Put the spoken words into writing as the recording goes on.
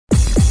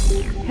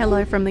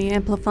Hello from the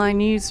Amplify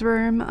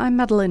newsroom, I'm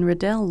Madeline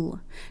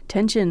Riddell.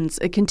 Tensions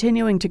are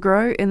continuing to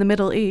grow in the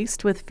Middle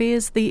East with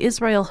fears the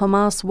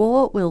Israel-Hamas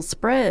war will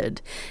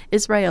spread.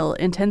 Israel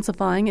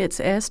intensifying its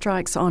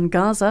airstrikes on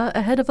Gaza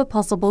ahead of a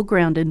possible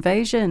ground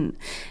invasion.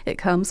 It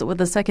comes with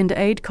a second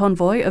aid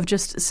convoy of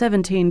just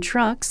 17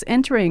 trucks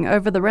entering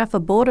over the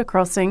Rafah border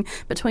crossing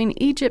between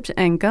Egypt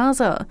and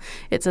Gaza.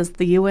 It's as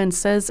the UN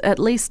says at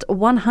least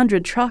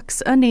 100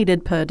 trucks are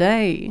needed per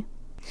day.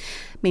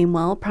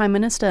 Meanwhile, Prime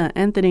Minister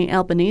Anthony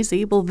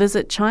Albanese will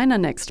visit China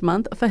next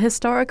month for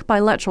historic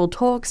bilateral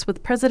talks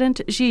with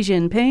President Xi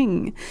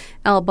Jinping.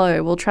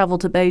 Albo will travel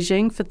to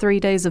Beijing for 3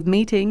 days of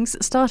meetings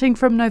starting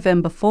from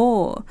November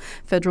 4.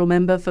 Federal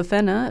member for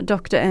Fenner,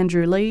 Dr.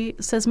 Andrew Lee,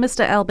 says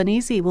Mr.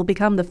 Albanese will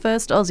become the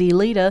first Aussie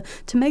leader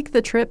to make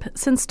the trip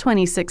since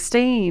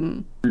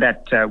 2016.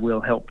 That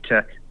will help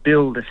to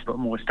build a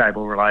more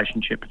stable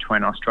relationship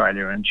between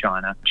Australia and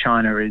China.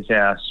 China is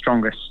our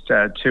strongest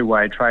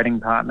two-way trading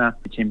partner.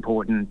 It's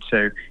important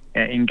to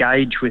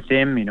engage with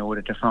them in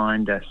order to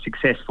find a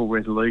successful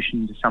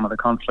resolution to some of the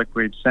conflict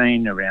we've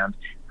seen around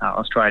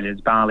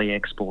Australia's barley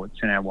exports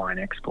and our wine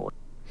exports.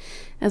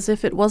 As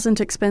if it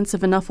wasn't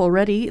expensive enough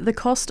already, the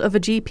cost of a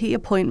GP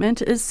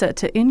appointment is set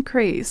to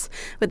increase,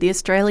 with the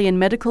Australian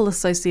Medical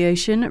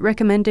Association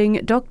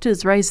recommending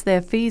doctors raise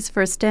their fees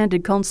for a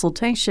standard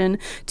consultation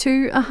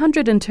to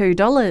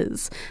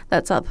 $102.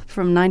 That's up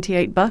from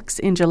 $98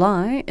 in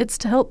July. It's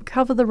to help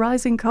cover the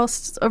rising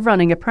costs of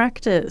running a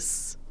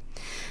practice.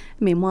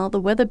 Meanwhile, the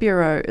Weather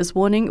Bureau is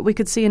warning we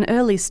could see an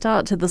early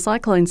start to the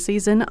cyclone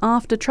season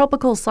after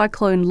Tropical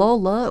Cyclone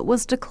Lola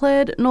was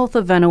declared north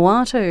of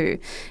Vanuatu.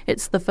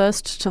 It's the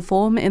first to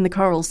form in the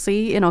Coral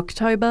Sea in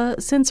October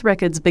since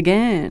records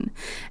began.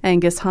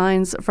 Angus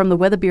Hines from the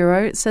Weather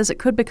Bureau says it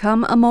could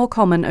become a more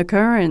common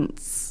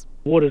occurrence.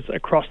 Waters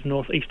across the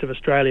northeast of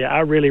Australia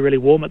are really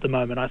warm at the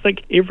moment. I think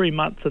every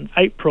month since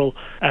April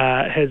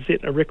has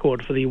set a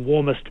record for the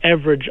warmest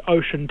average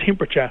ocean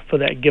temperature for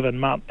that given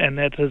month, and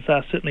that is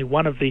certainly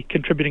one of the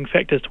contributing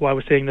factors to why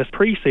we're seeing this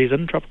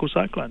pre-season tropical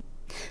cyclone.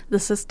 The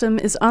system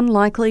is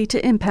unlikely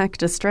to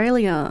impact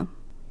Australia.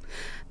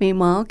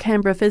 Meanwhile,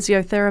 Canberra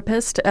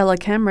physiotherapist Ella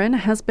Cameron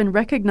has been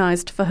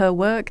recognised for her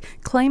work,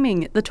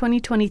 claiming the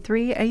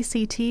 2023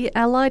 ACT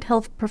Allied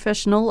Health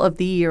Professional of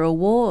the Year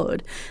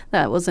award.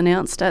 That was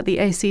announced at the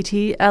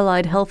ACT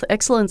Allied Health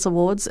Excellence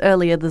Awards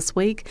earlier this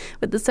week,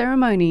 with the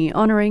ceremony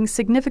honouring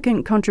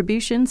significant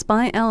contributions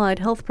by allied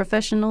health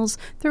professionals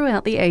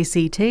throughout the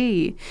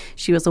ACT.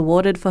 She was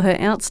awarded for her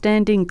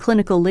outstanding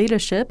clinical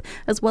leadership,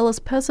 as well as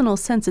personal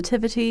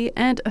sensitivity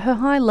and her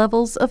high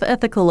levels of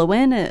ethical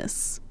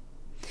awareness.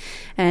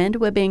 And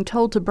we're being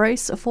told to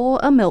brace for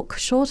a milk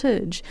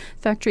shortage.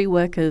 Factory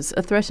workers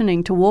are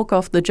threatening to walk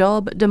off the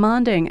job,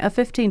 demanding a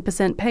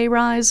 15% pay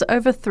rise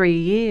over 3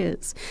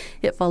 years.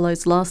 It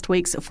follows last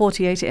week's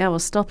 48-hour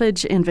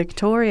stoppage in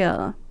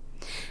Victoria.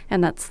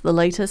 And that's the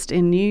latest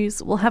in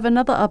news. We'll have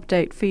another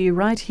update for you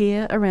right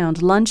here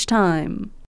around lunchtime.